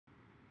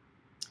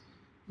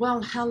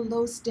Well,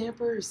 hello,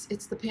 Stampers.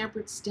 It's the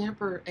Pampered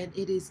Stamper, and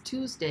it is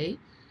Tuesday,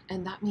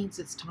 and that means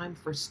it's time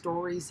for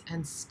stories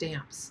and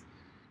stamps.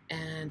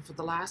 And for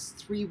the last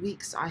 3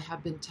 weeks, I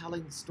have been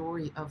telling the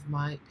story of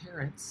my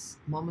parents,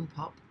 Mom and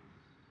Pop,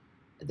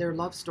 their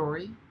love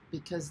story,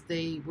 because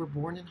they were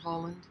born in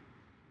Holland,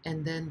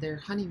 and then their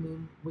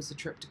honeymoon was a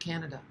trip to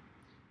Canada.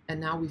 And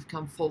now we've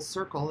come full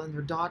circle, and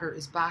their daughter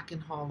is back in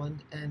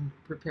Holland and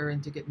preparing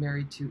to get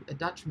married to a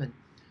Dutchman.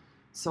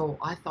 So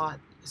I thought,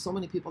 so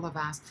many people have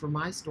asked for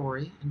my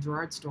story and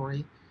Gerard's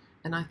story,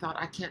 and I thought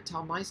I can't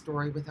tell my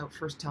story without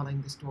first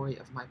telling the story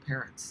of my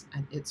parents.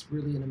 And it's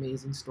really an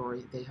amazing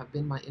story. They have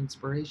been my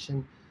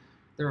inspiration.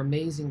 They're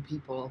amazing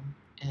people,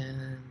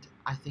 and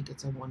I think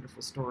it's a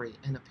wonderful story.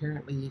 And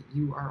apparently,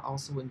 you are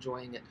also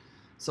enjoying it.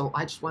 So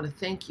I just want to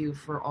thank you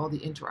for all the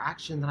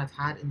interaction that I've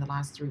had in the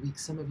last 3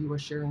 weeks. Some of you are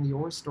sharing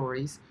your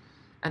stories.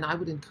 And I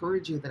would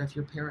encourage you that if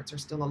your parents are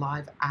still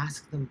alive,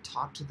 ask them,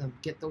 talk to them,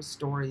 get those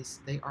stories.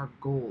 They are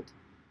gold.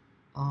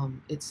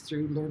 It's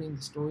through learning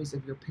the stories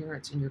of your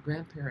parents and your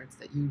grandparents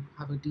that you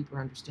have a deeper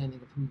understanding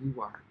of who you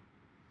are.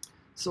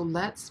 So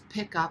let's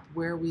pick up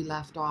where we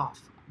left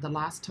off. The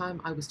last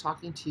time I was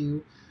talking to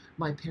you,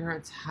 my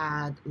parents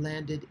had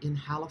landed in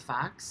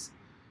Halifax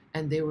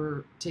and they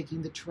were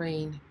taking the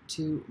train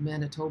to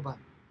Manitoba.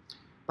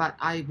 But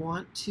I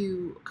want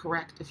to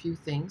correct a few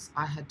things.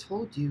 I had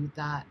told you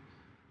that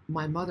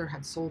my mother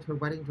had sold her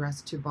wedding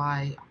dress to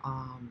buy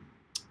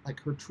like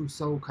her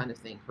trousseau kind of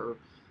thing, her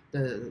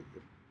the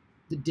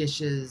the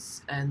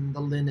dishes and the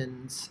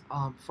linens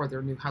for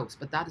their new house.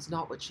 But that is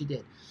not what she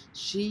did.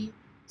 She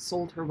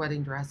sold her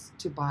wedding dress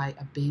to buy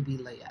a baby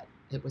layette.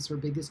 It was her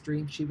biggest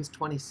dream. She was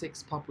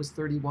 26, Pop was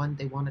 31.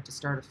 They wanted to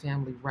start a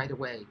family right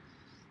away.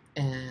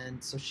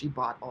 And so she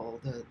bought all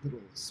the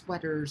little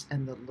sweaters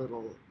and the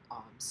little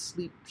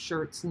sleep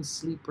shirts and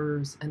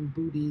sleepers and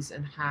booties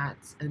and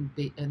hats and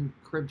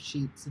crib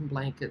sheets and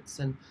blankets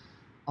and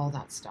all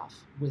that stuff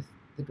with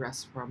the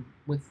dress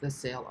with the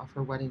sale of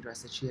her wedding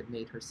dress that she had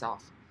made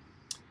herself.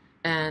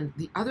 And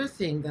the other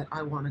thing that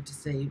I wanted to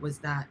say was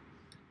that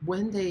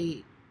when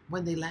they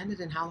landed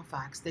in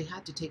Halifax, they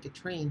had to take a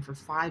train for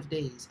 5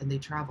 days, and they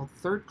traveled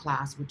third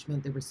class, which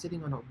meant they were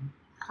sitting on a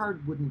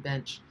hard wooden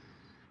bench,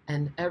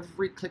 and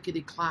every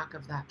clickety clack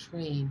of that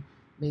train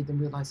made them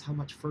realize how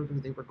much further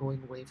they were going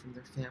away from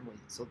their family.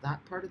 So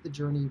that part of the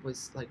journey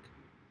was like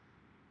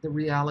the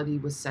reality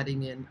was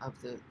setting in of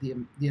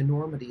the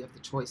enormity of the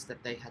choice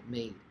that they had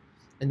made.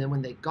 And then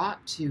when they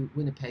got to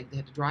Winnipeg, they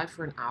had to drive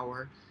for an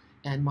hour.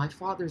 And my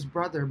father's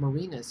brother,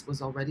 Marinus,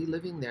 was already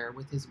living there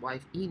with his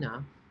wife,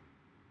 Ina,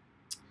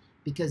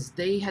 because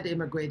they had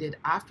immigrated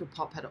after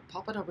Pop had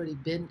already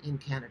been in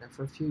Canada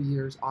for a few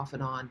years, off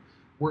and on,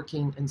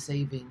 working and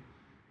saving.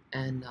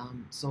 And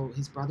so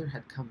his brother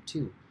had come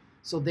too.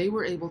 So they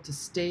were able to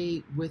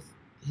stay with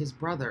his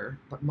brother,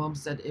 but Mom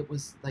said it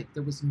was like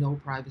there was no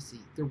privacy.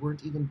 There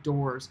weren't even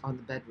doors on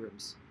the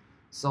bedrooms.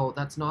 So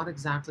that's not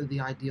exactly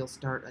the ideal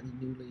start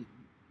a newly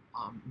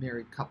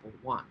married couple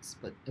wants,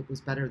 but it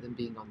was better than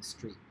being on the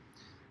street.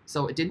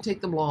 So it didn't take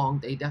them long.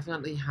 They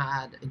definitely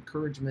had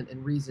encouragement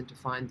and reason to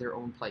find their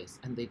own place,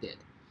 and they did.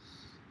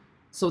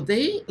 So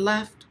they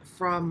left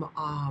from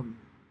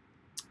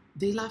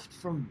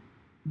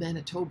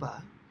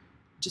Manitoba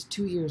just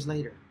 2 years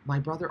later. My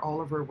brother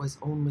Oliver was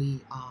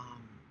only I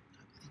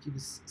think he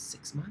was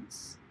 6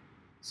 months.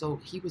 So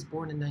he was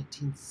born in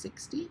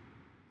 1960,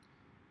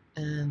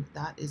 and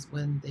that is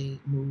when they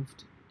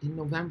moved. In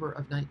November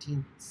of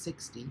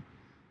 1960,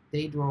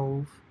 they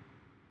drove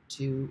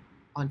to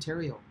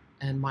Ontario,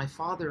 and my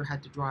father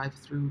had to drive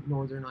through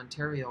northern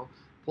Ontario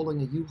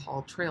pulling a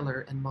U-Haul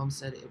trailer, and Mom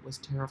said it was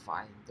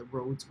terrifying. The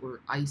roads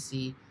were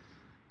icy.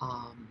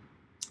 Um,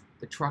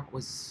 the truck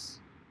was,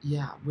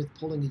 yeah, with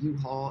pulling a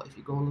U-Haul, if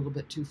you go a little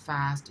bit too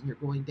fast and you're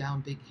going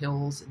down big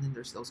hills, and then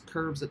there's those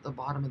curves at the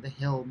bottom of the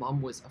hill,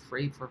 Mom was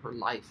afraid for her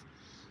life.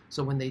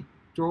 So when they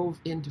drove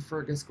into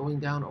Fergus going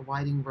down a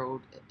winding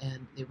road,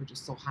 and they were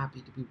just so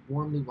happy to be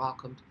warmly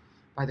welcomed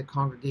by the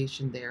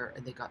congregation there,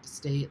 and they got to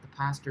stay at the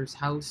pastor's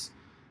house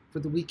for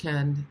the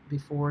weekend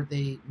before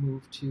they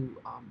moved to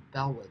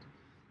Bellwood.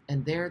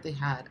 And there they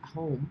had a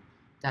home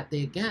that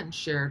they again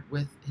shared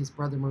with his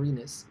brother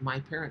Marinus.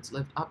 My parents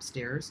lived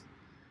upstairs,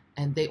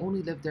 and they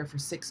only lived there for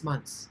 6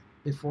 months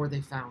before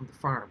they found the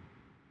farm.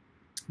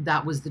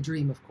 That was the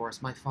dream, of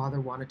course. My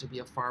father wanted to be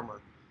a farmer.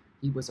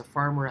 He was a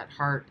farmer at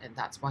heart, and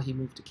that's why he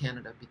moved to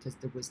Canada, because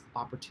there was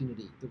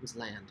opportunity, there was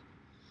land.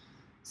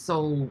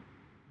 So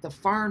the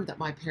farm that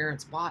my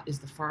parents bought is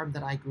the farm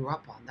that I grew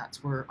up on.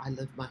 That's where I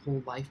lived my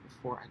whole life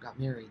before I got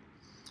married.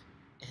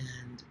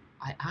 And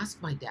I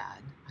asked my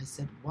dad, I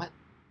said,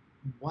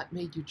 what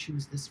made you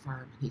choose this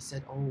farm? And he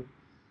said, oh,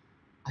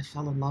 I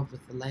fell in love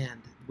with the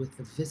land, with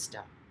the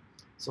vista.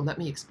 So let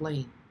me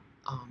explain.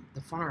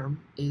 The farm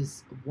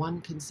is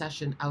one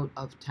concession out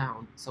of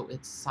town. So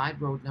it's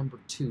side road number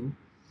 2.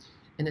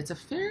 And it's a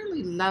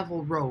fairly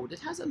level road. It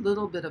has a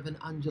little bit of an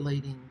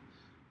undulating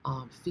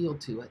feel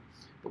to it.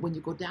 But when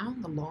you go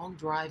down the long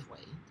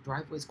driveway, the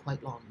driveway is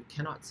quite long. You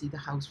cannot see the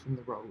house from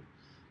the road.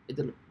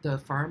 The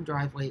farm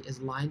driveway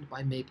is lined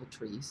by maple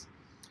trees.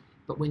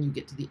 But when you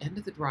get to the end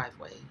of the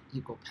driveway,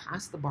 you go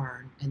past the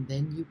barn, and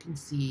then you can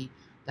see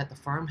that the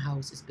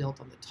farmhouse is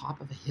built on the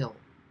top of a hill.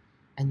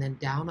 And then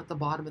down at the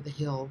bottom of the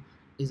hill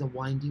is a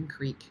winding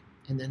creek.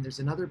 And then there's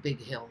another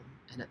big hill.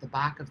 And at the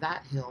back of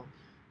that hill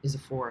is a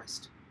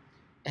forest.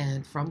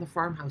 And from the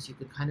farmhouse, you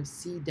can kind of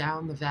see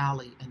down the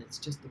valley, and it's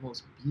just the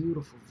most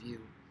beautiful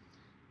view.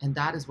 And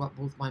that is what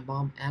both my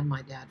mom and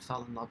my dad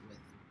fell in love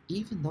with,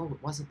 even though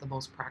it wasn't the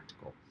most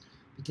practical.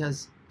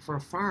 Because for a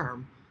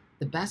farm,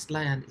 the best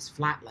land is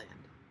flat land.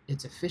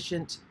 It's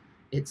efficient,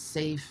 it's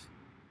safe,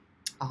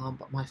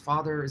 but my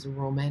father is a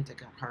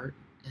romantic at heart,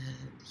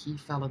 and he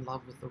fell in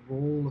love with the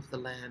roll of the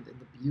land and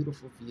the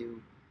beautiful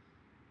view.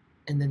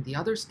 And then the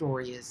other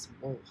story is,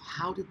 well,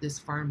 how did this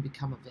farm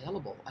become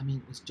available? I mean,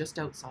 it was just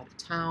outside of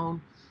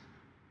town,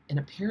 and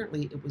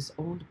apparently it was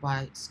owned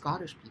by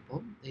Scottish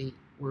people. They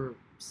were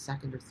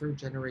second or third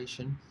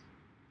generation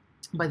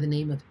by the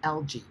name of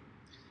Elgie.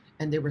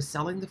 And they were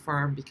selling the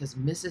farm because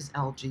Mrs.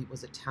 Elgie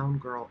was a town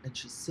girl and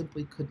she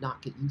simply could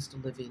not get used to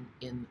living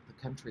in the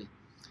country.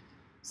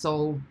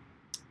 So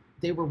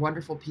they were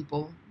wonderful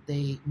people.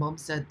 Mom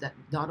said that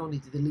not only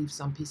did they leave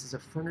some pieces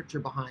of furniture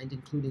behind,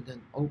 including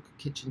an oak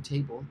kitchen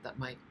table that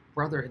my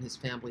brother and his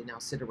family now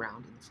sit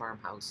around in the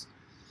farmhouse,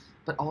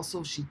 but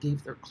also she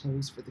gave their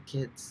clothes for the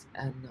kids.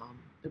 And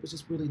it was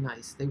just really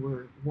nice. They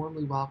were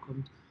warmly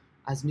welcomed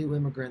as new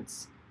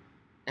immigrants,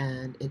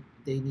 and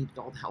they needed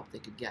all the help they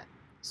could get.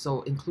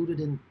 So included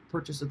in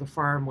purchase of the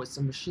farm was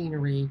some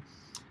machinery,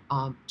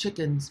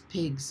 chickens,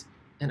 pigs,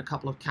 and a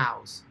couple of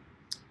cows.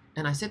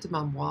 And I said to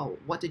Mom, well,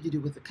 what did you do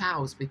with the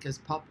cows? Because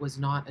Pup was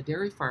not a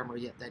dairy farmer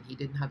yet then. He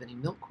didn't have any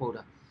milk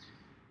quota.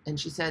 And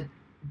she said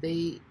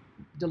they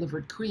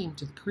delivered cream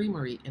to the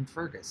creamery in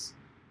Fergus.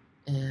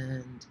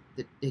 And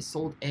they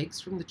sold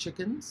eggs from the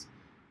chickens.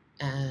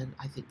 And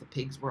I think the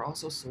pigs were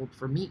also sold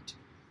for meat.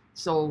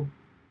 So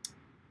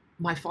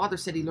my father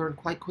said he learned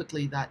quite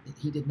quickly that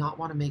he did not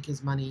want to make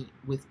his money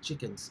with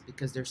chickens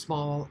because they're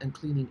small and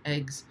cleaning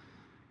eggs.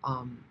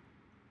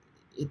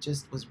 It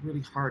just was really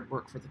hard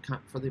work for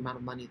the amount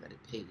of money that it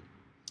paid.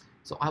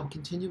 So I will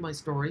continue my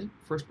story.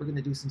 First, we're going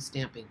to do some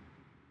stamping.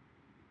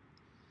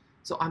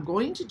 So I'm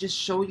going to just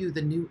show you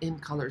the new in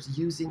colors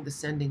using the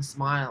Sending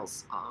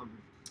Smiles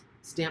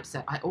stamp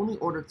set. I only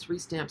ordered 3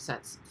 stamp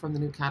sets from the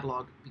new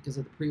catalog because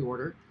of the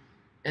pre-order,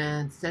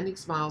 and Sending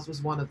Smiles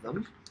was one of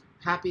them.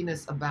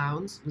 Happiness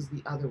Abounds was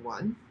the other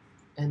one,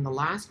 and the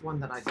last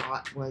one that I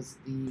got was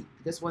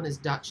this one is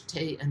Dutch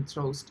Thee en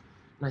Troost,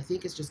 and I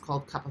think it's just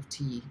called Cup of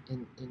Tea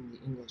in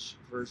the English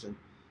version.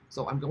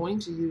 So I'm going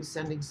to use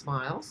Sending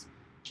Smiles,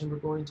 and we're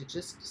going to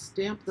just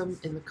stamp them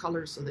in the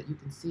colors so that you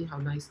can see how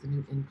nice the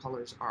new in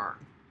colors are.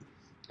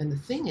 And the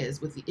thing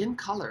is, with the in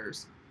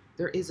colors,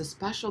 there is a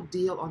special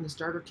deal on the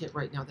starter kit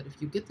right now that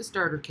if you get the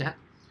starter kit,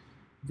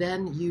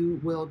 then you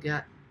will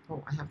get,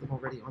 oh, I have them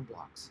already on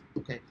blocks.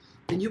 Okay,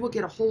 then you will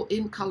get a whole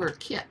in color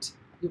kit.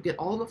 You'll get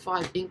all the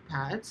 5 ink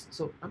pads.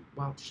 So,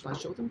 well, should I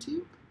show them to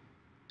you?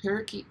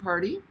 Parakeet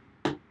Party,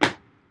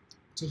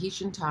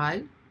 Tahitian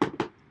Tide,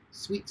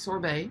 Sweet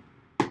Sorbet,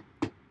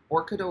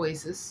 Orchid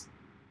Oasis,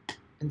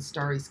 and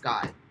Starry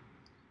Sky.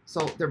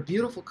 So they're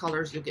beautiful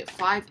colors. You'll get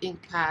 5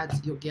 ink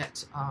pads. You'll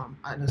get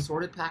an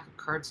assorted pack of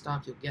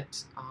cardstock. You'll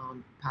get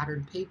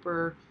patterned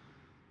paper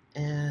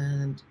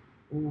and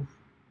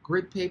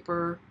grid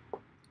paper.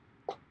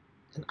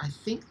 And I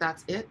think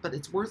that's it, but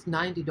it's worth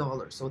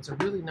 $90. So it's a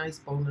really nice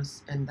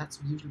bonus, and that's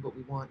usually what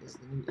we want is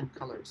the new in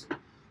colors.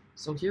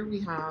 So here we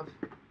have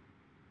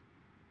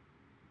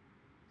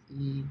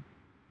the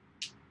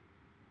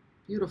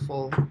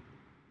beautiful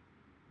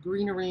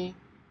greenery.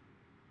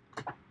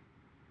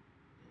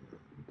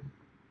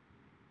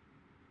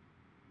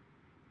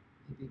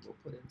 Maybe we'll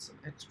put in some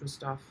extra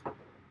stuff.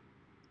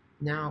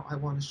 Now I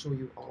want to show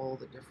you all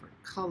the different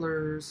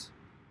colors.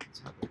 Let's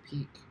have a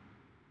peek.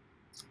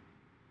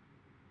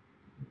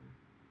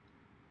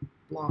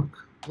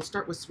 Block. We'll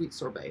start with Sweet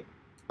Sorbet,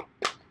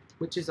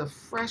 which is a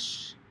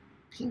fresh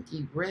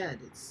pinky red.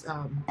 It's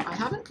I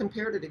haven't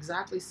compared it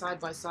exactly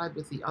side by side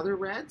with the other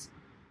reds.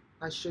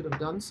 I should have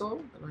done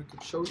so, and I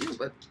could show you,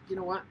 but you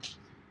know what?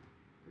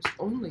 There's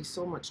only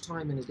so much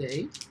time in a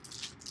day.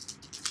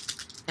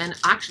 And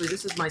actually,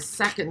 this is my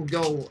second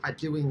go at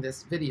doing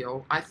this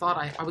video. I thought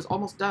I was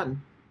almost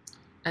done,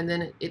 and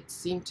then it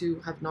seemed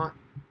to have not,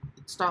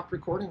 it stopped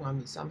recording on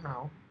me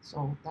somehow,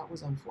 so that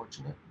was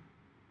unfortunate.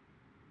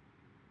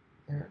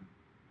 There.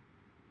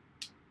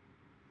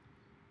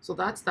 So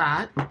that's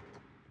that.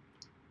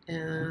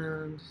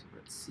 And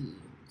let's see,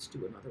 let's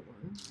do another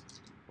one.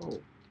 Oh,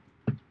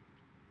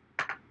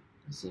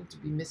 I seem to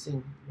be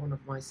missing one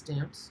of my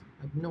stamps.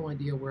 I have no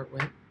idea where it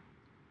went.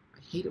 I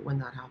hate it when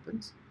that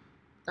happens.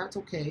 That's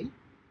okay.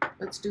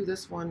 Let's do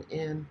this one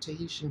in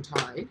Tahitian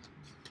Tide.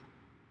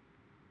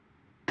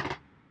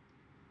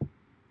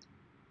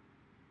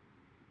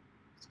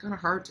 It's kind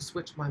of hard to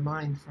switch my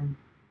mind from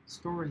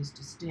stories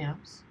to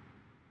stamps.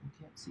 I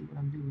can't see what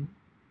I'm doing.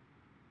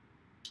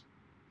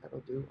 That'll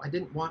do. I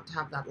didn't want to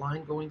have that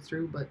line going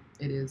through, but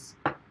it is.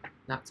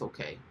 That's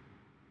okay.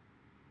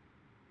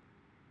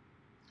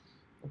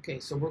 Okay,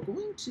 so we're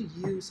going to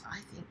use, I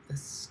think, the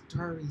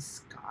Starry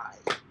Sky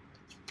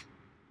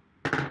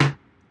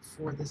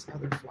for this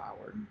other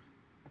flower.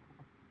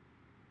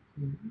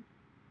 You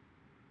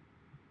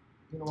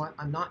know what?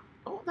 I'm not.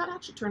 Oh, that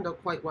actually turned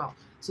out quite well.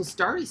 So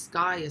Starry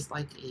Sky is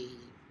like a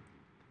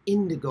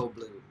indigo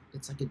blue.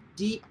 It's like a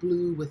deep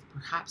blue with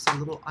perhaps a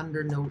little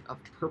undernote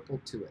of purple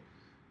to it.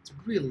 It's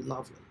really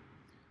lovely.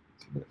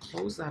 So I'm going to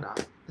close that up.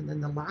 And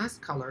then the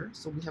last color,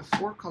 so we have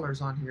 4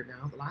 colors on here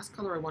now. The last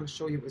color I want to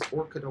show you is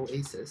Orchid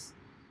Oasis.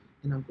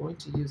 And I'm going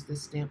to use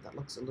this stamp that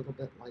looks a little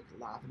bit like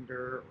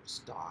lavender or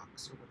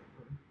stalks or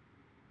whatever.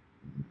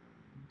 And I'm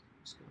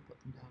just going to put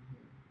them down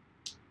here.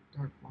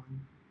 Dark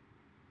one,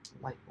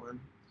 light one.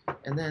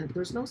 And then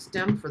there's no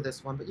stem for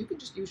this one, but you can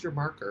just use your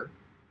marker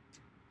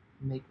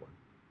and make one.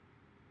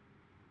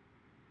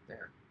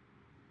 There.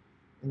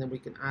 And then we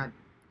can add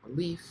a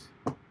leaf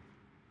and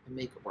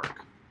make it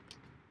work.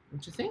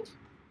 Don't you think?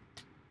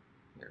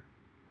 Here.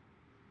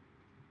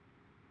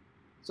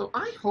 So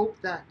I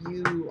hope that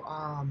you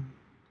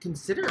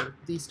consider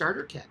the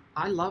starter kit.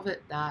 I love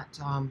it that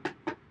to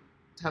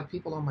have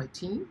people on my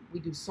team. We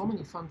do so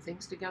many fun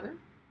things together.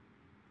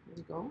 There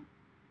we go.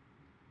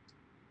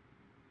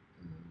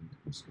 And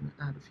I'm just going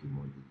to add a few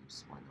more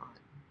leaves. Why not?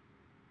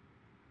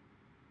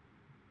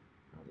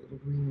 Add a little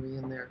greenery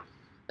in there.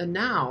 And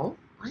now,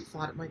 I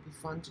thought it might be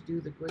fun to do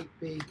the great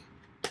big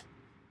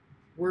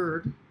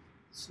word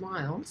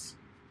smiles.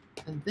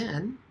 And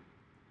then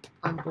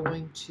I'm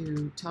going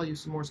to tell you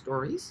some more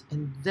stories.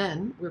 And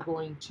then we're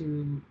going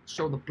to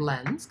show the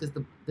blends, because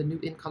the new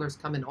in colors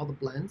come in all the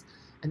blends.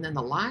 And then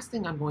the last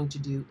thing I'm going to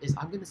do is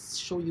I'm going to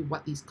show you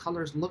what these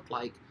colors look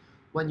like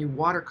when you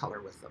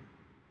watercolor with them.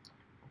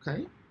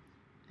 Okay?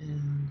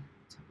 And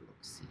let's have a look,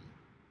 see.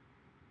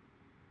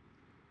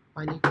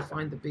 I need to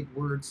find the big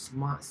word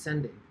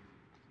sending.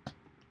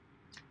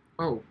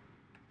 Oh,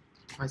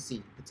 I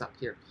see, it's up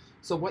here.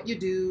 So what you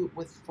do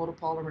with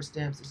photopolymer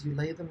stamps is you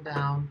lay them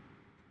down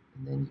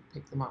and then you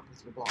pick them up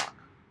with your block.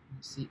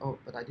 You see, oh,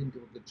 but I didn't do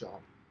a good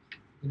job.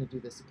 I'm going to do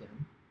this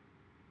again.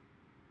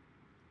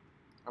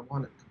 I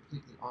want it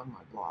completely on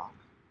my block.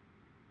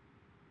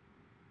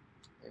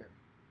 There,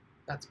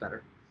 that's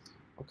better.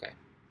 Okay,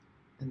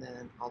 and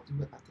then I'll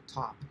do it at the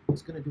top. I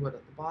was going to do it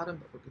at the bottom,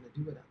 but we're going to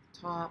do it at the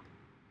top.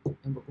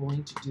 And we're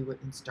going to do it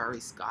in Starry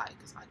Sky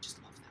because I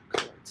just love that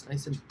color. It's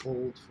nice and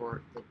bold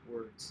for the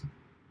words.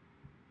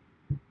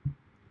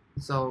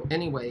 So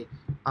anyway,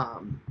 I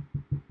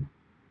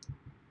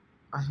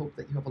hope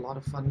that you have a lot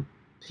of fun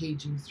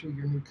paging through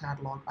your new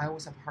catalog. I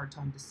always have a hard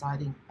time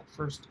deciding at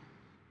first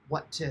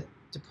what to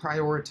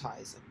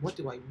prioritize. What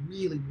do I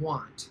really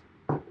want?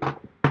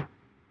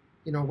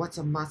 You know, what's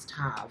a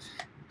must-have?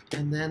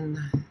 And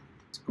then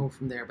to go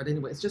from there. But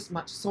anyway, it's just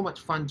so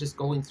much fun just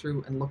going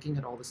through and looking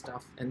at all the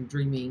stuff and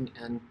dreaming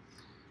and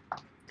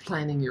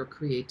planning your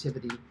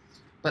creativity.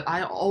 But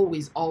I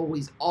always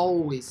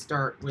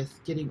start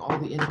with getting all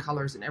the in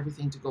colors and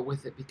everything to go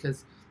with it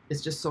because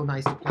it's just so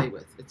nice to play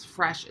with. It's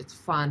fresh, it's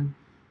fun.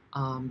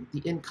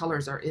 The in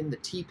colors are in the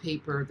tea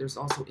paper. There's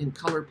also in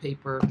color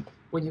paper.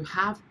 When you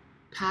have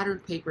pattern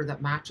paper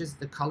that matches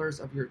the colors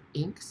of your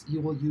inks, you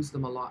will use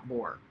them a lot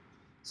more.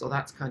 So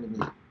that's kind of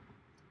neat.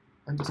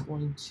 I'm just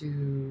going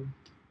to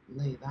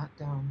lay that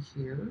down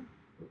here.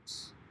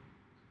 Oops.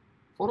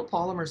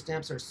 Photopolymer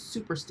stamps are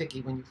super sticky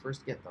when you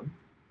first get them.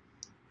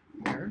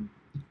 There.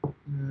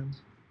 And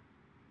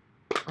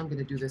I'm going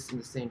to do this in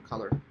the same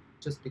color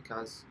just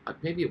because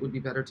maybe it would be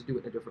better to do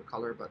it in a different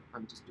color, but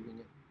I'm just doing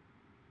it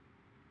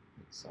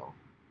like so.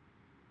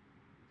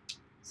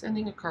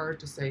 Sending a card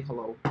to say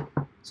hello.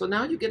 So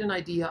now you get an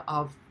idea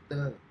of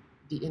the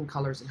in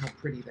colors and how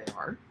pretty they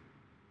are.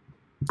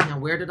 Now,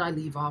 where did I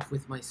leave off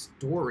with my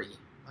story?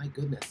 My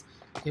goodness.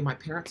 Okay, my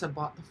parents had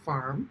bought the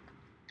farm.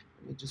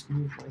 Let me just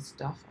move my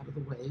stuff out of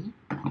the way.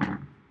 Put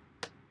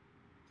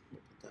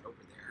that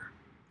over there.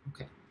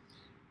 Okay.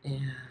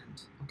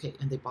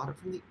 And they bought it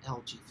from the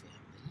Algae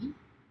family.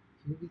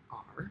 Here we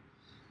are.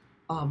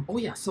 Oh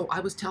yeah, so I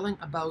was telling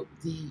about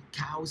the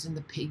cows and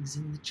the pigs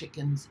and the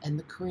chickens and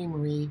the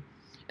creamery.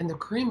 And the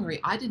creamery,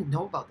 I didn't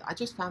know about that. I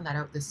just found that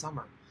out this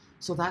summer.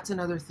 So that's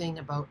another thing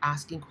about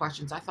asking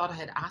questions. I thought I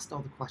had asked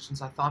all the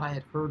questions. I thought I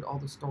had heard all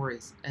the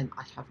stories, and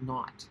I have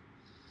not.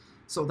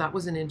 So that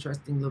was an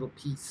interesting little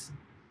piece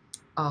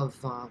of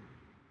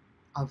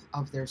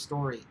their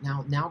story.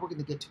 Now we're going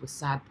to get to a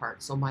sad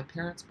part. So my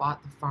parents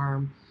bought the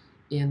farm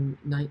in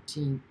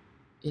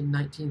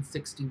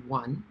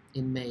 1961,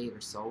 in May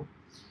or so.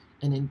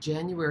 And in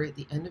January, at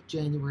the end of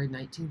January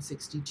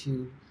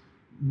 1962,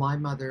 my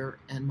mother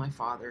and my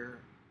father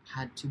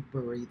had to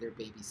bury their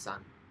baby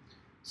son.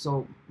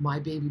 So my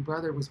baby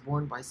brother was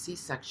born by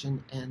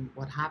C-section, and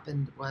what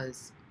happened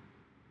was,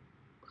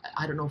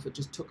 I don't know if it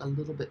just took a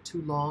little bit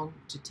too long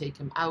to take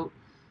him out.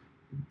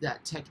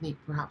 That technique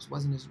perhaps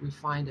wasn't as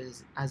refined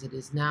as it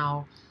is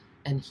now,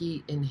 and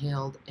he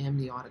inhaled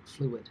amniotic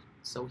fluid.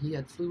 So he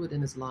had fluid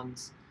in his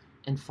lungs,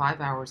 and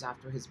 5 hours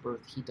after his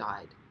birth, he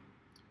died.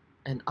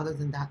 And other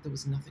than that, there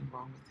was nothing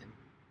wrong with him.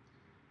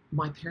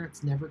 My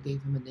parents never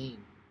gave him a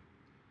name.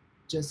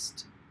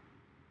 Just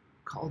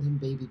called him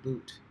Baby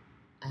Boot.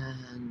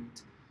 And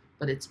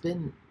but it's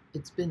been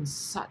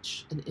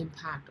such an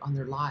impact on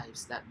their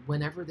lives that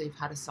whenever they've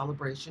had a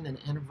celebration, an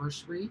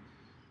anniversary,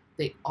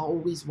 they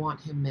always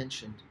want him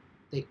mentioned.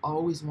 They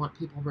always want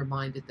people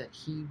reminded that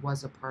he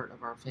was a part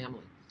of our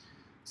family.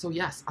 So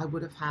yes, I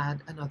would have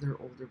had another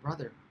older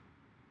brother.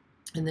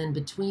 And then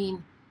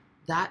between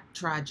that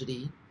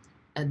tragedy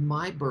and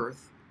my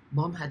birth,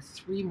 Mom had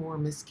 3 more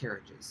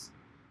miscarriages.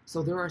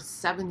 So there are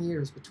 7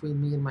 years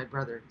between me and my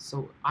brother.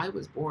 So I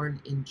was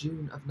born in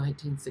June of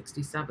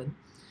 1967.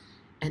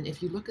 And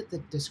if you look at the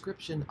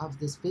description of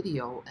this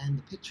video and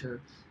the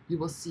picture, you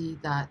will see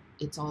that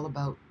it's all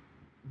about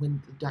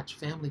when the Dutch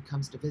family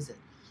comes to visit.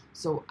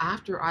 So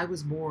after I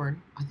was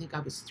born, I think I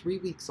was 3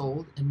 weeks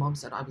old, and Mom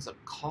said I was a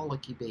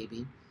colicky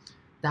baby.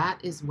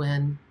 That is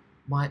when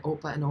my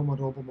Opa and Oma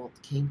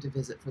Robomolt came to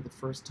visit for the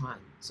first time.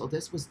 So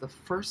this was the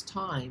first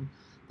time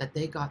that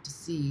they got to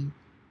see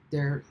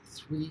their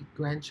 3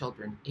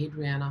 grandchildren,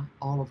 Adriana,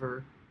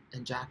 Oliver,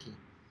 and Jackie.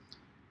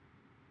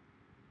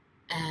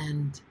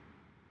 And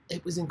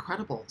it was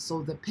incredible.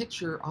 So the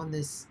picture on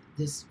this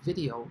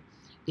video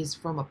is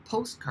from a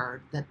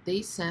postcard that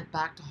they sent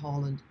back to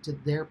Holland to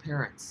their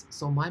parents.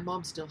 So my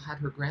mom still had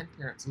her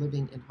grandparents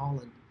living in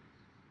Holland.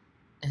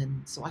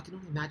 And so I can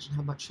only imagine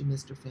how much she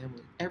missed her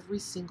family. Every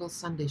single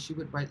Sunday she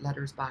would write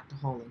letters back to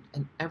Holland,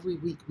 and every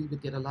week we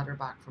would get a letter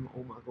back from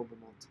Oma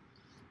Robomolt,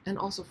 and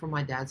also from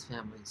my dad's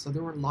family. So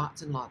there were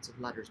lots and lots of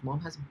letters.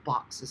 Mom has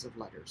boxes of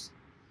letters.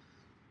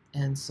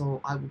 And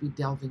so I will be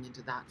delving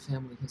into that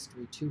family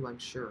history too, I'm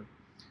sure.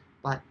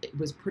 But it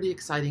was pretty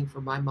exciting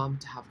for my mom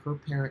to have her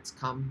parents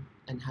come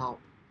and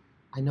help.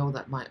 I know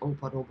that my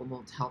Opa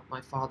Robomolt helped my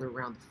father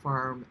around the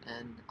farm,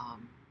 and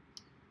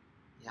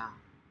yeah,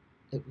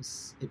 it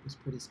was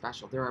pretty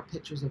special. There are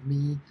pictures of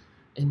me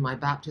in my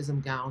baptism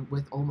gown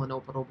with Oma and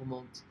Opa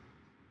Robomolt,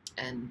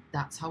 and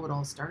that's how it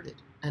all started.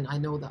 And I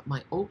know that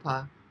my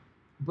Opa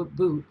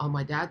Boot on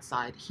my dad's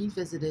side, he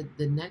visited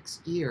the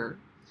next year,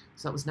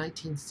 so that was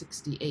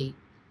 1968,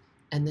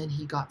 and then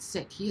he got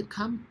sick. He had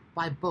come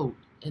by boat,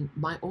 and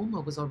my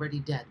Oma was already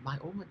dead. My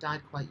Oma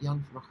died quite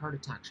young from a heart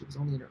attack. She was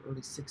only in her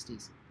early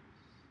 60s.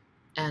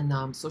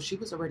 And so she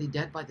was already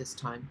dead by this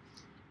time.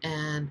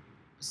 And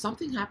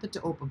something happened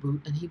to Opa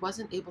Boot, and he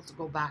wasn't able to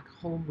go back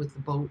home with the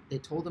boat. They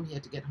told him he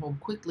had to get home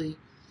quickly,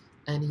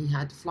 and he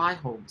had to fly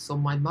home. So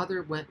my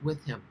mother went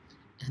with him,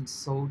 and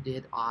so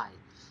did I.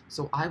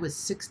 So I was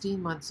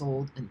 16 months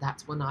old, and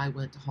that's when I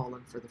went to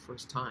Holland for the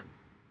first time.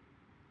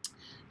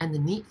 And the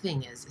neat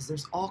thing is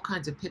there's all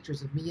kinds of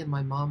pictures of me and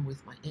my mom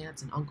with my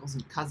aunts and uncles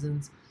and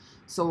cousins.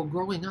 So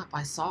growing up,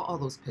 I saw all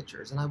those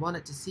pictures, and I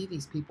wanted to see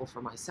these people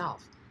for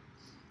myself.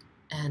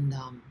 And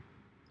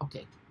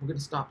okay, we're going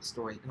to stop the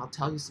story, and I'll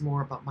tell you some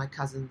more about my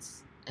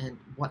cousins and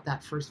what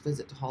that first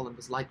visit to Holland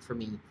was like for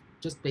me,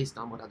 just based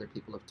on what other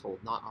people have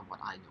told, not on what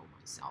I know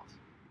myself.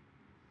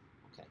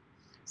 Okay,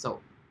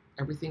 so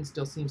everything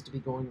still seems to be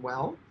going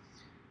well.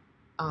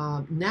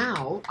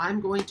 Now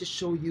I'm going to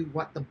show you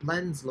what the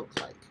blends look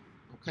like.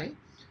 Okay,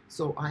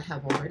 so I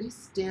have already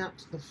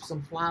stamped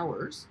some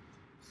flowers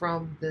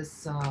from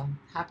this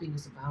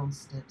Happiness Abounds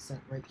stamp set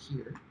right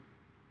here.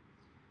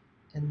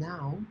 And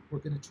now we're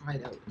going to try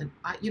it out. And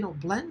you know,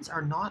 blends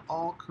are not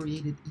all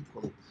created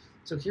equally.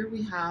 So here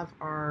we have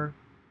our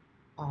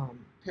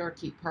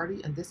Parakeet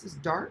Party, and this is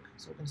dark.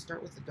 So we're going to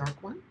start with the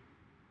dark one.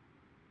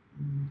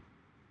 I'm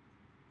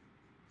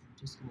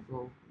just going to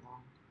go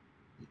along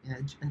the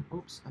edge. And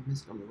oops, I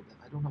missed a little bit.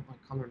 I don't have my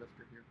color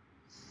lifter here.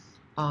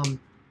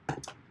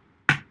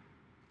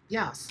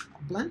 Yes,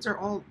 blends are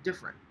all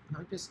different.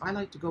 I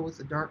like to go with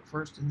the dark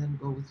first and then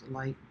go with the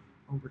light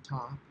over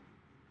top.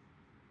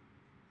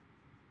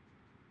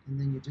 And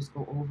then you just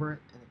go over it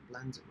and it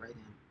blends it right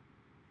in.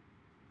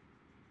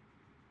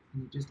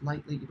 And you just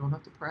lightly, you don't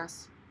have to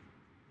press,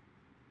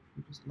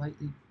 you just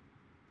lightly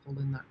pull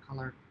in that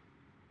color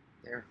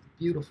there.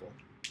 Beautiful.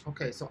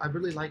 Okay, so I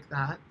really like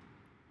that.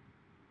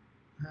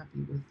 Happy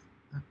with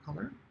that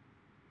color.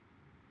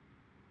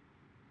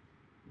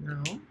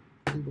 Now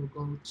we will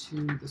go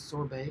to the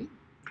sorbet.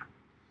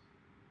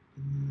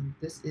 And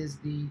this is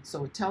the,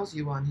 so it tells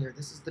you on here,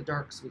 this is the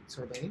dark sweet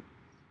sorbet.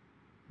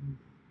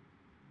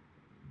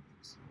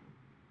 So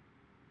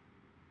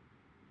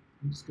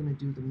I'm just going to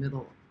do the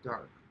middle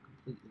dark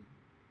completely.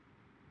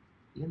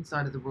 The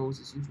inside of the rose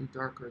is usually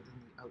darker than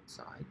the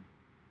outside.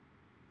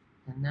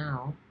 And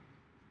now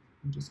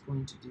I'm just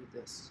going to do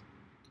this.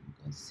 Can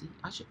you guys see?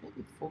 I should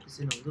maybe focus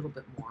in a little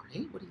bit more.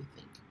 Hey, what do you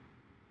think?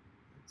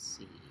 Let's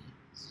see.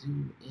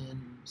 Zoom in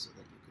so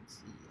that you can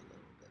see a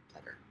little bit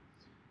better.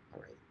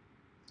 All right.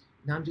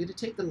 Now I'm going to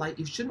take the light.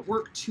 You shouldn't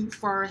work too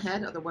far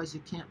ahead, otherwise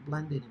you can't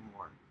blend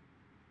anymore.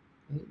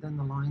 Okay, then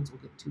the lines will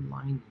get too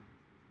liney,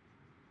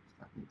 if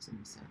that makes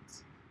any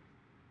sense.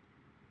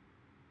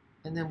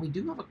 And then we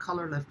do have a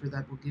color lifter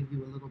that will give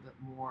you a little bit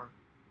more.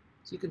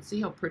 So you can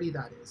see how pretty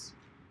that is.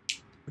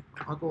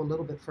 I'll go a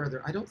little bit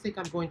further. I don't think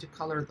I'm going to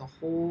color the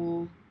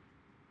whole,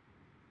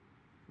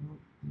 well,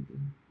 maybe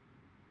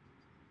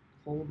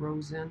whole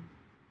rose in.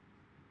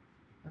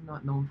 I'm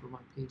not known for my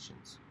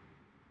patience.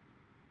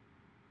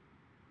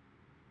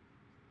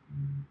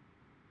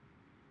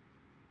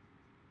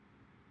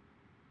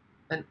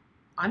 And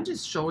I'm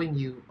just showing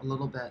you a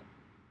little bit.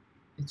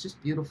 It's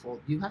just beautiful.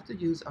 You have to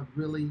use a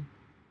really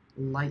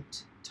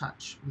light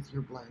touch with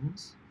your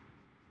blends.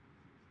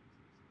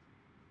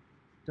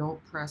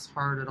 Don't press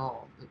hard at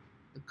all.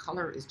 The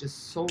color is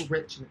just so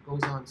rich and it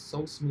goes on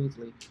so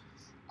smoothly.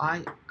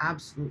 I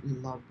absolutely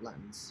love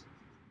blends.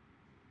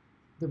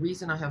 The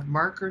reason I have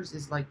markers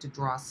is like to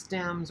draw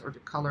stems or to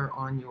color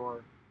on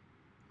your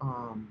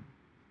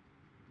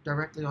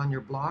directly on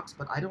your blocks,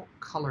 but I don't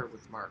color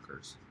with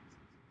markers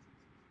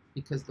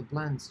because the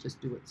blends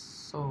just do it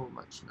so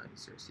much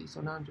nicer. See,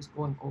 so now I'm just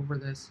going over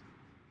this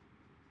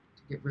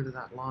to get rid of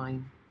that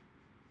line.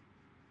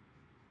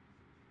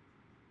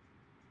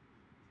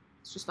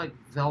 It's just like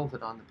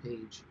velvet on the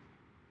page.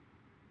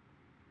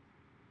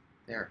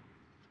 There.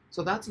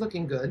 So that's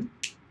looking good.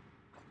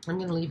 I'm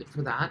going to leave it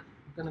for that.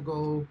 I'm going to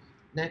go,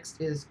 next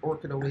is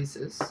Orchid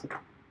Oasis.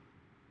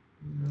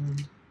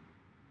 And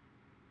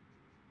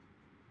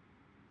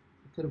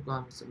I could have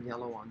gone with some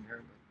yellow on there,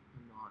 but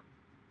I'm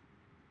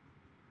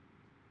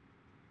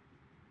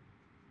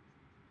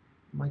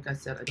not. Like I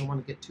said, I don't want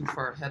to get too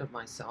far ahead of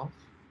myself.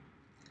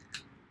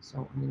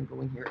 So I'm going to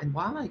go in here. And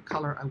while I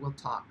color, I will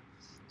talk.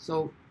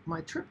 So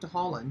my trip to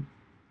Holland,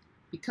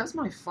 because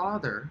my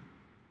father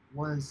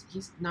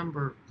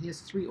he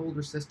has 3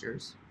 older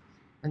sisters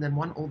and then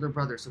 1 older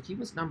brother. So he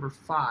was number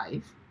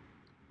 5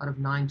 out of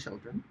 9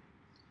 children.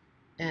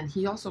 And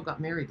he also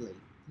got married late.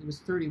 He was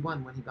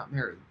 31 when he got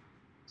married.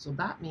 So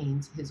that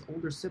means his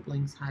older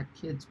siblings had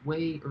kids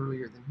way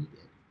earlier than he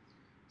did.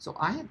 So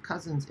I had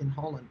cousins in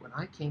Holland when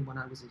I came when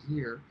I was a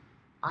year.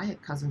 I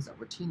had cousins that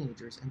were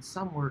teenagers and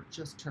some were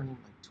just turning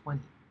like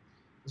 20.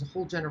 There's a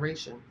whole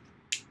generation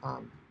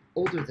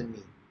older than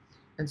me.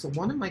 And so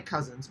one of my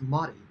cousins,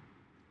 Maudie,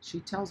 she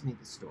tells me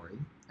this story,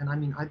 and I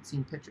mean, I'd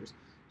seen pictures.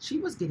 She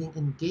was getting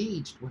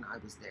engaged when I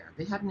was there.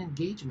 They had an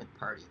engagement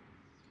party.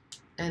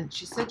 And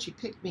she said she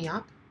picked me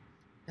up,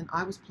 and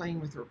I was playing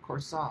with her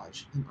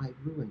corsage, and I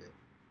ruined it.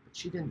 But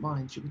she didn't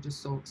mind. She was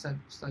just so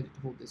excited to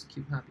hold this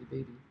cute, happy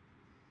baby.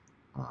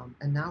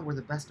 And now we're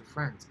the best of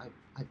friends.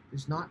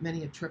 There's not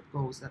many a trip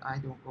goes that I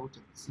don't go to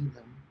see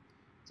them.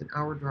 It's an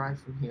hour drive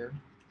from here.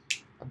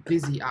 A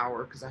busy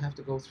hour, because I have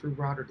to go through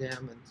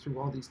Rotterdam and through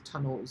all these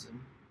tunnels and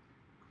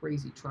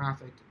crazy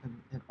traffic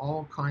and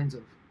all kinds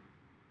of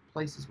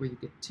places where you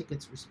get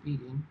tickets for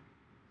speeding.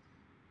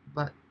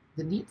 But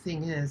the neat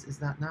thing is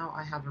that now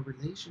I have a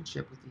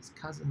relationship with these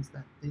cousins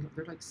that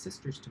they're like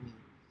sisters to me.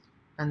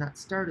 And that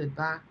started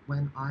back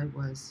when I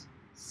was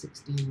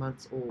 16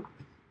 months old.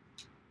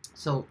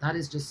 So that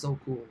is just so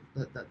cool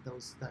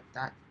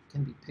that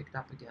can be picked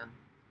up again.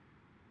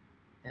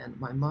 And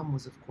my mom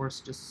was, of course,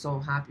 just so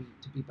happy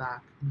to be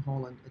back in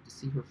Holland and to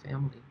see her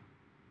family.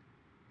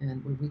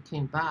 And when we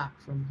came back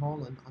from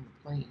Holland on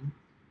the plane,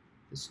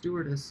 the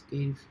stewardess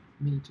gave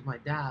me to my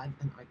dad,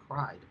 and I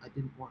cried. I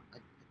didn't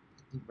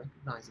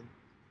recognize him.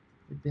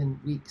 It had been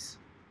weeks,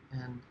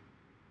 and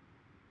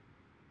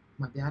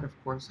my dad, of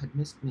course, had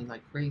missed me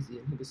like crazy,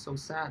 and he was so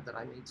sad that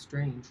I made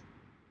strange.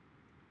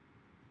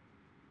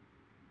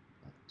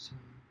 But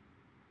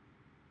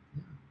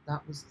yeah,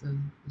 that was the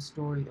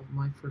story of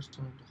my first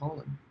time to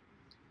Holland,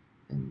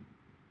 and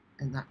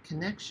that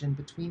connection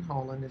between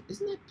Holland and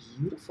isn't that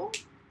beautiful?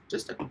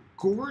 Just a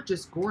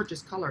gorgeous,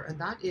 gorgeous color, and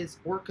that is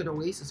Orchid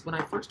Oasis. When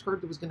I first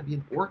heard there was going to be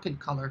an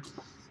orchid color,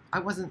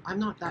 I'm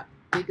not that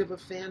big of a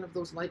fan of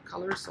those light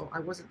colors, so I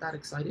wasn't that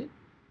excited.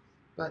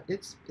 But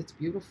it's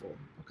beautiful.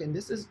 Okay, and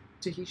this is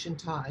Tahitian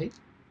Tide,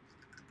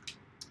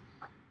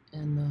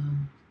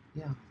 and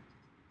yeah,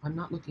 I'm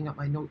not looking at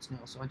my notes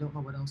now, so I don't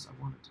know what else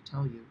I wanted to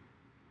tell you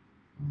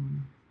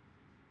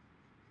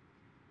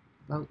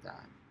about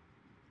that.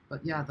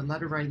 But yeah, the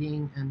letter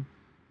writing and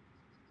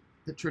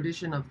the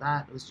tradition of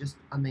that was just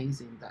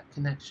amazing, that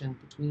connection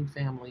between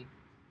family.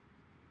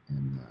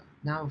 And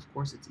now, of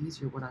course, it's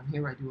easier when I'm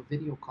here. I do a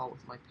video call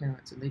with my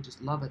parents, and they just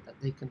love it that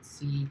they can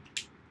see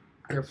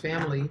their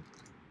family.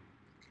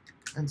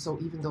 And so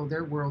even though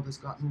their world has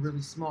gotten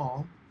really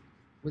small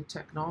with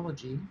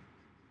technology,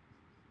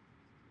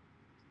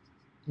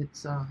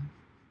 it's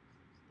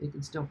they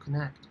can still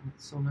connect, and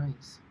it's so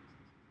nice.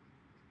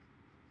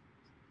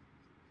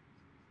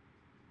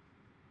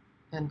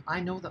 And I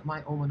know that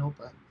my Oma and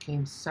Opa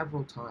came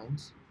several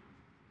times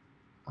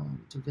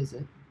to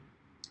visit,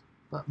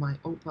 but my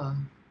Opa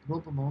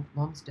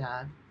Mom's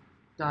dad,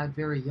 died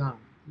very young.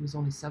 He was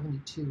only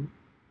 72.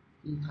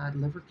 He had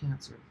liver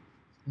cancer.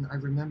 And I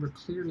remember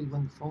clearly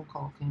when the phone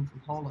call came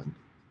from Holland.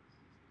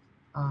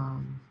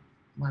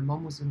 My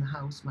mom was in the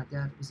house, my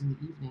dad was in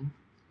the evening,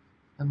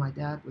 and my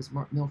dad was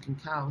milking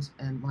cows,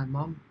 and my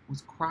mom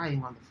was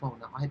crying on the phone.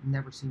 Now, I had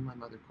never seen my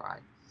mother cry.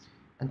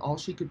 And all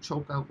she could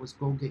choke out was,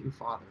 "Go get your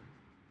father."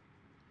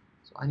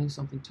 So I knew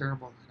something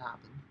terrible had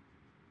happened.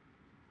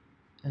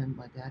 And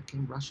my dad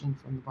came rushing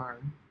from the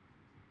barn,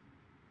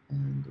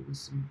 and there was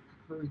some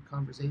hurried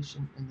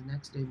conversation, and the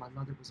next day my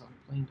mother was on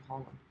a plane to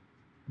Holland,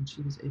 and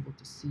she was able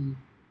to see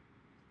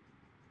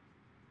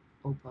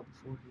Opa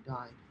before he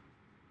died.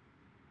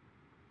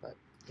 But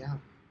yeah.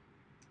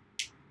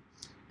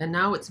 And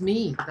now it's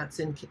me that's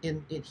in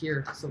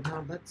here. So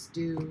now let's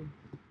do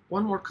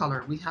one more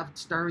color. We have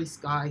Starry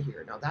Sky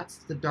here. Now that's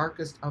the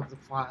darkest of the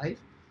 5.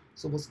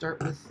 So we'll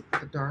start with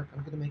the dark. I'm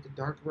going to make a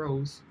dark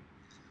rose.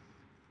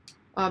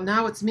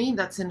 Now it's me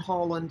that's in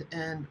Holland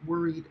and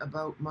worried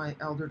about my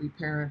elderly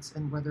parents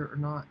and whether or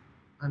not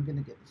I'm going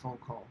to get the phone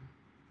call.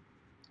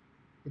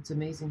 It's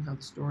amazing how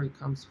the story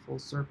comes full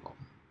circle.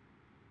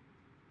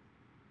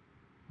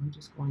 I'm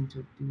just going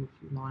to do a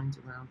few lines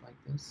around like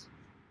this.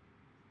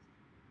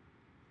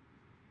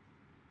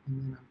 And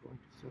then I'm going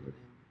to fill it in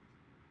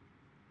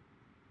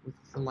with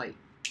the light.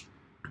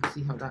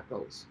 See how that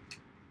goes.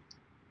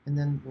 And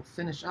then we'll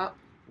finish up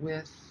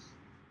with,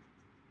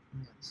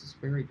 yeah, this is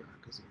very dark,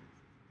 isn't it?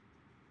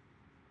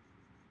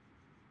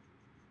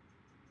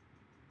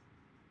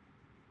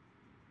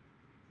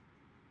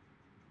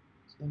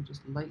 So I'm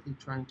just lightly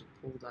trying to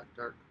pull that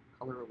dark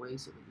color away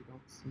so that you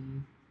don't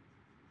see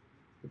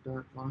the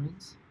dark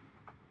lines.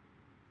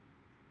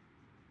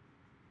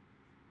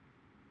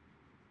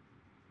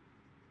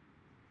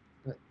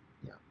 But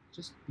yeah,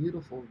 just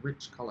beautiful,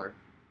 rich color.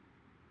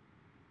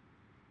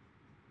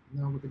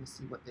 Now we're going to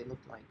see what they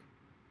look like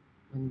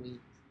when we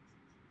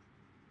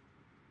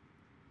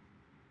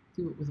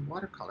do it with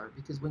watercolor,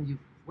 because when you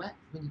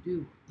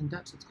do, in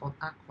Dutch it's called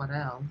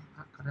aquarelle.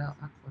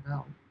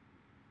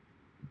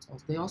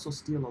 They also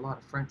steal a lot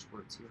of French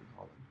words here in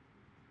Holland.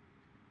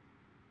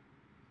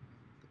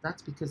 But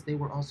that's because they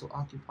were also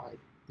occupied.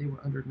 They were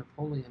under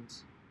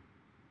Napoleon's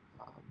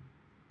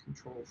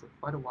control for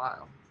quite a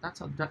while. That's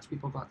how Dutch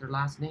people got their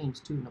last names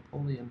too.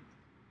 Napoleon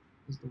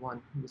is the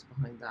one who was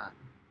behind that.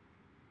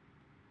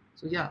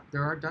 So yeah,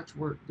 there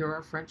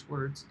are French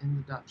words in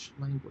the Dutch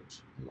language,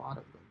 a lot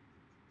of them.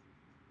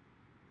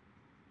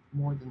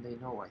 More than they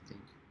know, I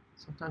think.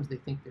 Sometimes they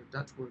think their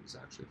Dutch word is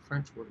actually a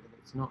French word, and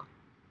it's not.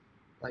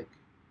 Like,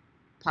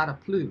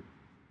 parapluie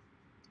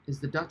is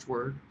the Dutch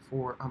word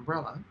for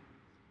umbrella,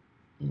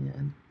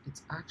 and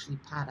it's actually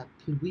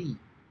parapluie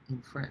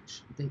in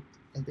French. They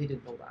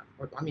didn't know that.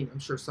 Or, I mean, I'm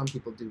sure some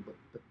people do,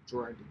 but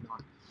Gerard did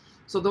not.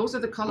 So those are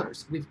the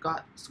colors. We've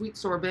got Sweet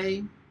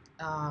Sorbet,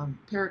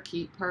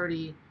 Parakeet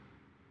Party,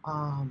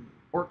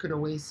 Orchid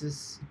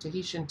Oasis,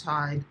 Tahitian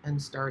Tide,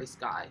 and Starry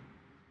Sky.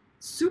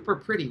 Super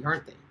pretty,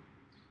 aren't they?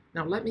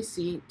 Now let me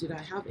see, did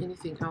I have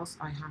anything else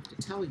I have to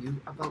tell you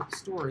about the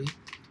story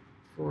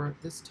for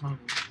this time?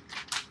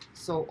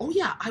 So, oh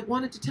yeah, I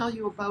wanted to tell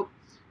you about,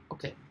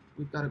 okay,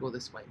 we've got to go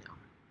this way now.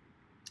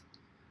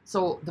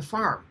 So the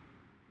farm.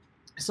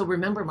 So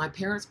remember, my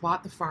parents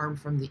bought the farm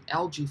from the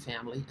Elgie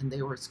family, and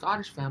they were a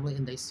Scottish family,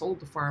 and they sold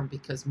the farm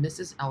because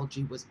Mrs.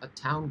 Elgie was a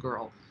town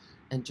girl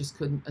and just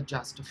couldn't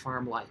adjust to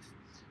farm life.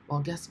 Well,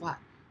 guess what?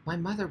 My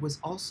mother was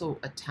also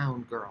a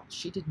town girl.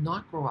 She did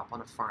not grow up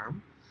on a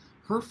farm.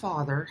 Her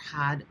father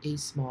had a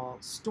small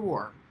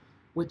store,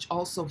 which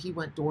also he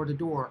went door to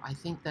door. I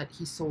think that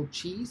he sold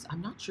cheese.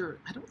 I'm not sure.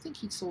 I don't think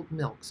he sold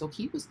milk. So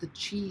he was the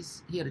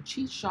cheese. He had a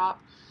cheese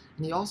shop,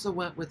 and he also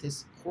went with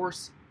his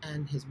horse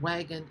and his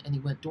wagon, and he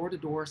went door to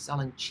door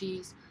selling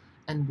cheese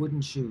and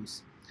wooden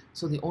shoes.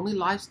 So the only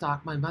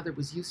livestock my mother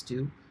was used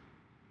to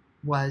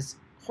was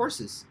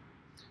horses.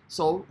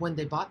 So when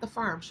they bought the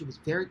farm, she was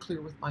very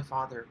clear with my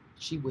father.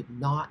 She would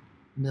not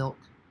milk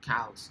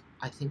cows.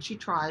 I think she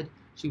tried.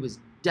 She was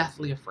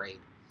deathly afraid.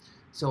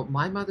 So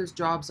my mother's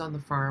jobs on the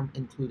farm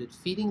included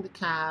feeding the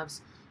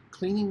calves,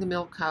 cleaning the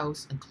milk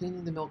house, and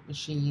cleaning the milk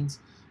machines.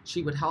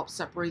 She would help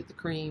separate the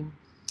cream,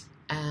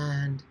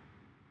 and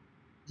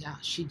yeah,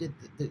 she did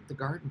the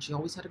garden. She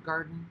always had a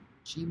garden.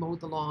 She mowed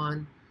the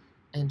lawn,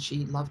 and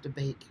she loved to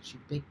bake. She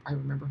baked. I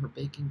remember her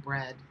baking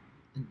bread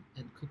and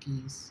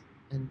cookies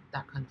and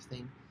that kind of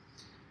thing.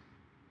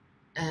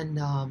 And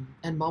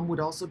Mom would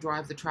also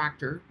drive the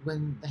tractor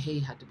when the hay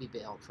had to be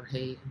baled for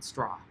hay and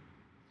straw.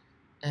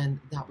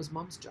 And that was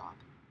Mom's job.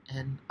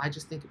 And I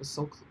just think it was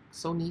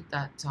so neat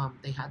that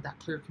they had that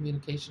clear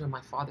communication, and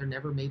my father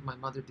never made my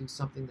mother do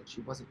something that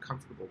she wasn't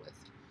comfortable with.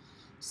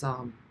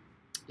 So,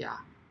 yeah,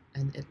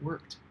 and it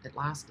worked. It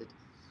lasted.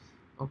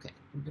 Okay,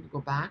 we're going to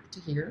go back to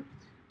here.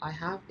 I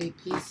have a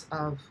piece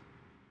of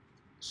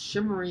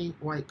shimmery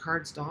white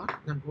cardstock,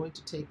 and I'm going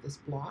to take this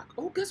block.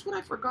 Oh, guess what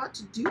I forgot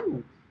to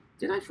do?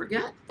 Did I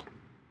forget?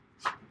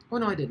 Oh,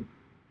 no, I didn't.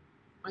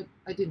 I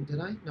didn't, did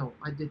I? No,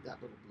 I did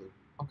that little blue.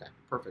 Okay,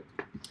 perfect.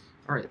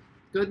 All right,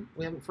 good.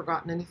 We haven't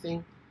forgotten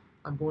anything.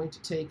 I'm going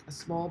to take a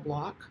small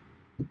block,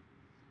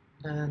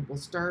 and we'll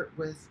start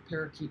with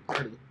Parakeet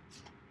Party.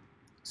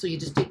 So you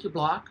just take your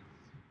block,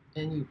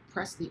 and you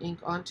press the ink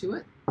onto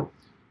it,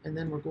 and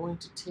then we're going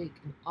to take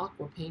an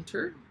aqua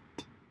painter.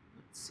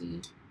 Let's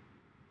see.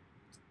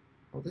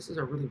 Oh, this is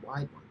a really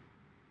wide one.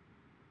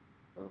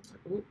 Oh,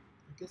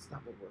 I guess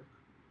that will work.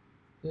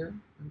 Here,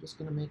 I'm just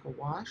going to make a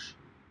wash.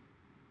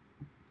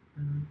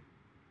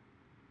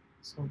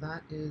 So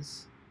that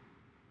is,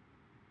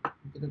 I'm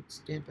going to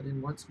stamp it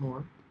in once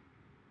more.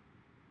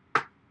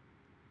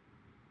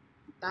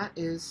 That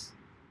is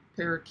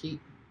Parakeet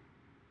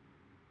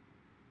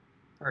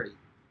Party.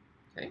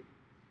 Okay,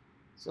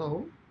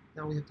 so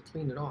now we have to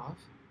clean it off,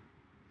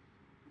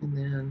 and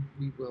then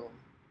we will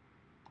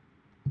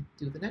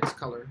do the next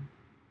color.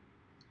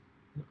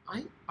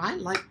 I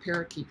like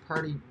Parakeet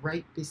Party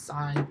right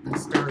beside the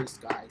Starry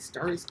Sky.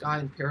 Starry Sky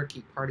and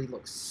Parakeet Party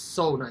look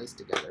so nice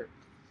together.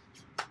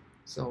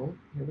 So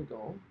here we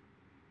go.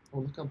 Oh,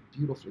 look how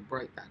beautifully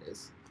bright that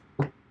is.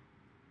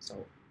 So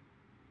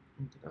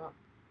ink it up.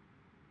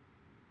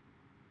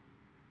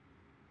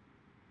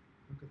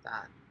 Look at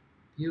that.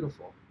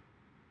 Beautiful.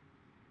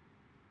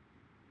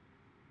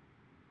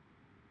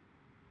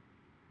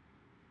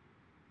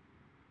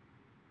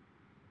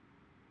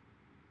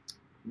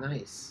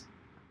 Nice.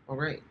 All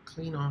right,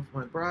 clean off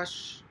my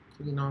brush,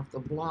 clean off the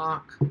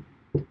block,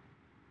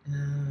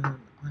 and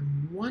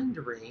I'm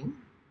wondering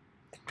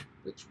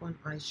which one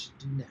I should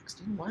do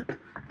next. You know what?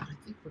 I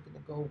think we're going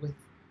to go with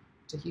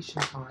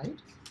Tahitian Tide.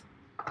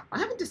 I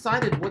haven't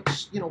decided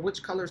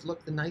which colors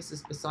look the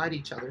nicest beside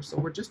each other, so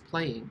we're just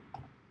playing.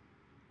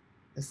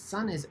 The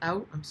sun is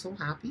out. I'm so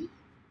happy.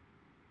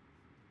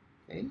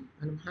 Okay,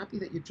 and I'm happy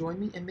that you joined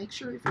me. And make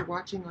sure if you're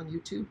watching on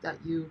YouTube that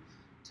you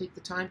take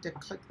the time to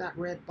click that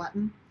red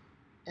button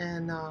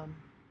and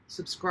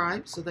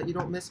subscribe so that you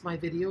don't miss my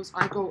videos.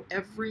 I go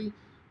every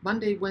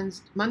Monday,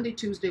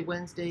 Tuesday,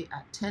 Wednesday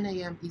at 10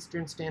 a.m.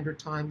 Eastern Standard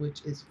Time,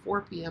 which is 4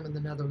 p.m. in the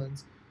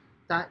Netherlands.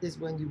 That is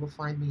when you will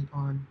find me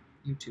on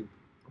YouTube,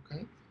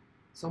 okay?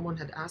 Someone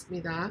had asked me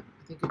that.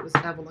 I think it was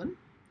Evelyn.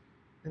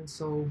 And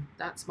so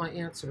that's my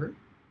answer.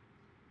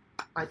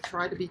 I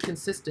try to be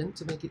consistent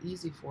to make it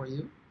easy for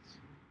you.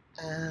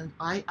 And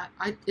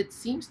it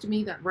seems to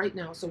me that right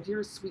now, so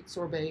here's Sweet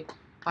Sorbet,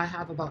 I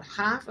have about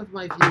half of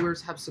my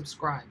viewers have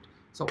subscribed.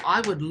 So I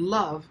would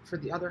love for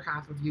the other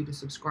half of you to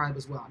subscribe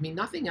as well. I mean,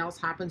 nothing else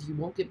happens. You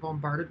won't get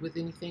bombarded with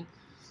anything.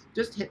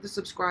 Just hit the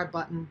subscribe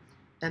button,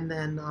 and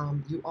then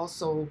you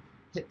also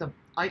hit the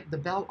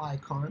bell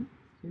icon.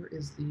 Here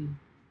is the,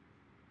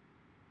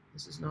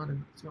 this is not,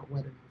 it's not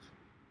wet enough.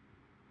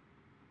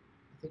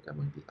 I think I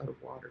might be out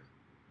of water.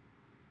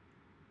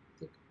 I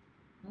think,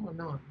 no, I'm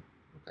not.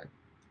 Okay,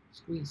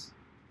 squeeze.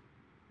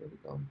 There we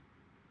go. A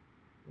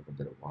little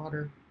bit of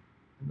water.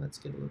 And let's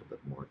get a little bit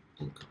more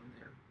ink on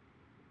there.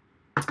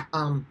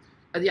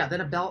 Yeah,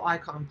 then a bell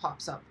icon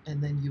pops up, and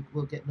then you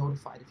will get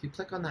notified. If you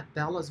click on that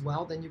bell as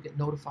well, then you get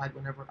notified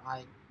whenever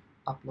I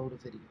upload a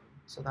video.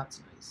 So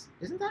that's nice.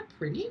 Isn't that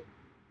pretty?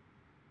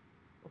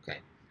 Okay.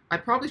 I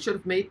probably should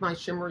have made my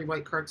shimmery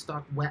white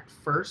cardstock wet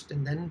first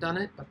and then done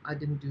it, but I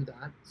didn't do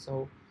that.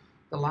 So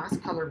the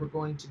last color we're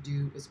going to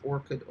do is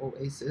Orchid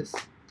Oasis.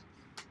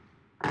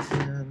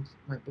 And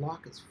my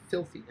block is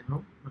filthy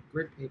now. My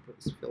grid paper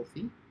is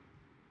filthy.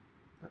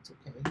 That's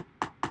okay.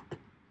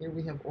 Here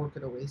we have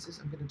Orchid Oasis.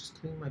 I'm going to just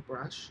clean my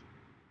brush,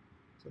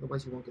 so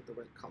otherwise you won't get the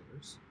right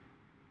colors.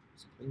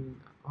 Just cleaning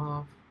that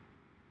off.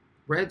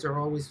 Reds are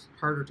always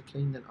harder to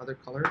clean than other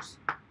colors.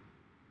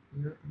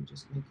 Here I'm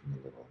just making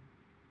a little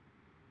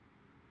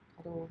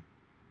puddle.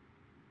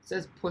 It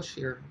says push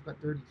here. I've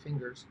got dirty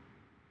fingers.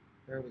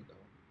 There we go.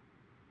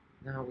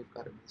 Now we've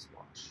got a nice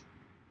wash.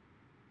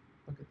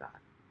 Look at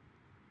that.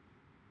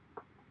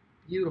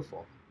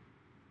 Beautiful.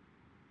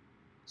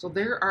 So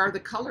there are the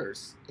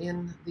colors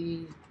in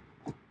the,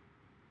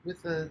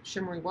 with the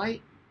shimmery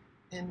white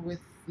and with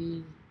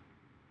the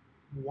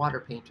water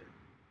painter.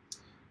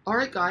 All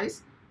right,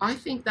 guys, I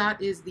think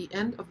that is the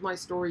end of my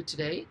story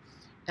today.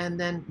 And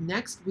then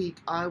next week,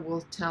 I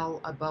will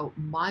tell about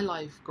my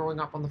life growing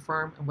up on the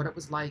farm and what it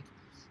was like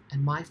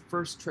and my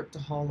first trip to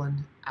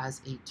Holland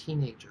as a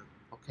teenager,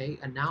 okay?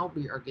 And now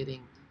we are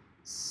getting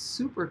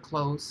super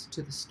close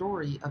to the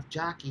story of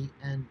Jackie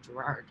and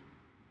Gerard.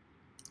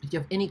 If you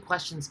have any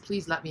questions,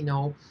 please let me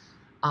know.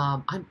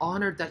 I'm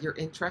honored that you're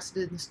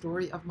interested in the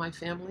story of my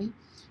family,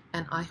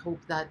 and I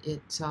hope that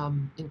it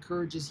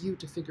encourages you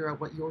to figure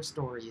out what your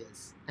story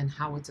is and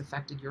how it's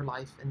affected your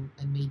life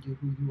and made you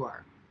who you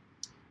are.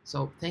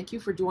 So thank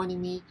you for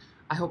joining me.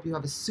 I hope you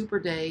have a super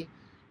day.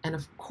 And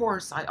of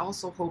course, I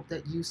also hope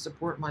that you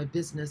support my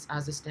business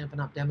as a Stampin'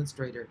 Up!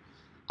 Demonstrator.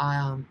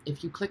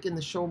 If you click in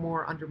the show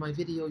more under my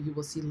video, you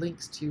will see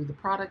links to the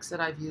products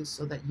that I've used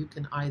so that you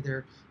can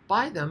either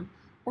buy them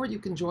or you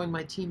can join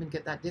my team and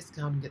get that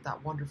discount and get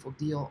that wonderful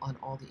deal on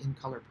all the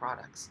in-color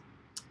products.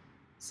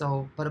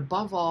 So, but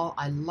above all,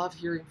 I love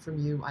hearing from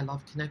you. I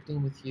love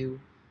connecting with you.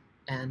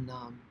 And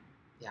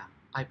yeah,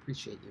 I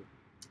appreciate you.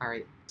 All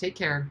right, take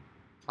care.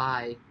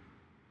 Bye.